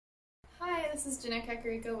this is Jeanette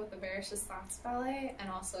Kakareka with the Bearish's Thoughts Ballet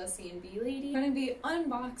and also a C&B lady. I'm going to be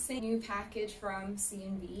unboxing a new package from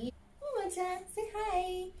C&B. Oh, Moqie, say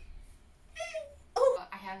hi. Oh,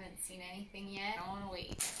 I haven't seen anything yet. I don't want to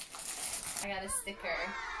wait. I got a sticker.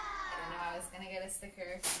 I didn't know I was going to get a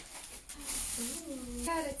sticker. Ooh.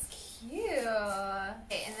 God, it's cute.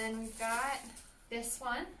 Okay, and then we've got this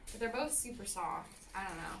one. They're both super soft. I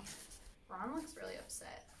don't know. Ron looks really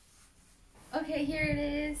upset. Okay, here it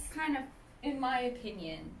is. Kind of, in my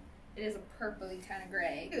opinion, it is a purpley kind of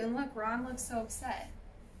gray. And look, Ron looks so upset.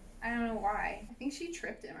 I don't know why. I think she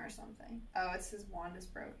tripped him or something. Oh, it's his wand is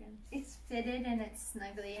broken. It's fitted and it's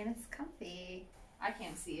snuggly and it's comfy. I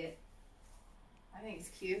can't see it. I think it's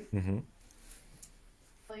cute. Mm-hmm.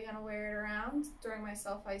 Really gonna wear it around during my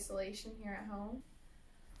self-isolation here at home.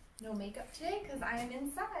 No makeup today because I am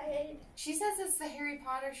inside. She says it's the Harry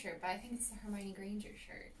Potter shirt, but I think it's the Hermione Granger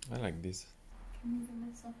shirt. I like this. Can you move it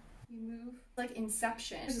myself? You move. Like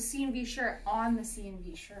Inception. There's a C&B shirt on the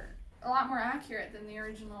C&B shirt. A lot more accurate than the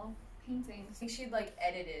original paintings. I think she'd like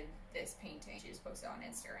edited this painting. She just posted it on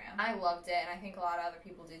Instagram. I loved it, and I think a lot of other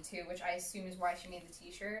people did too, which I assume is why she made the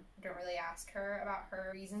t-shirt. I don't really ask her about her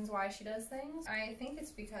reasons why she does things. I think it's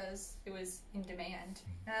because it was in demand.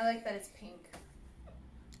 And I like that it's pink.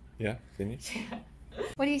 Yeah, finish?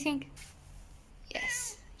 What do you think?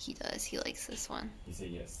 Yes, he does. He likes this one. He said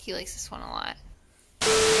yes. He likes this one a lot.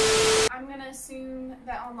 I'm gonna assume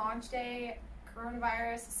that on launch day,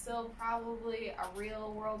 coronavirus is still probably a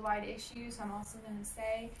real worldwide issue, so I'm also gonna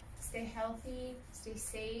say stay healthy, stay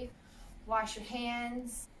safe, wash your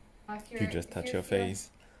hands. You just touch your face.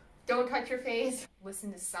 Don't touch your face.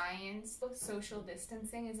 Listen to science. Social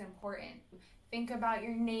distancing is important. Think about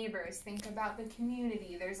your neighbors. Think about the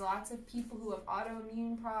community. There's lots of people who have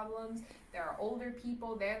autoimmune problems. There are older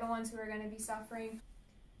people. They're the ones who are going to be suffering.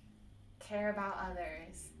 Care about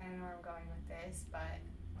others. I don't know where I'm going with this, but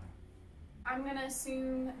I'm going to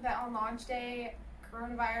assume that on launch day,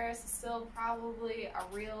 coronavirus is still probably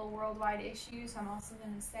a real worldwide issue, so I'm also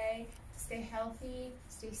going to say stay healthy,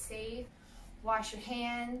 stay safe, wash your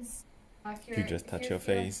hands. You just touch your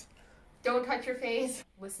face. Don't touch your face.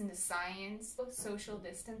 Listen to science. Social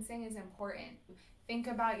distancing is important. Think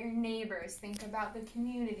about your neighbors. Think about the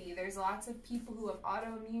community. There's lots of people who have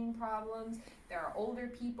autoimmune problems. There are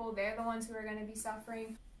older people. They're the ones who are going to be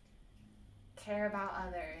suffering. Care about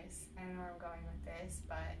others. I don't know where I'm going with this,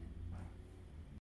 but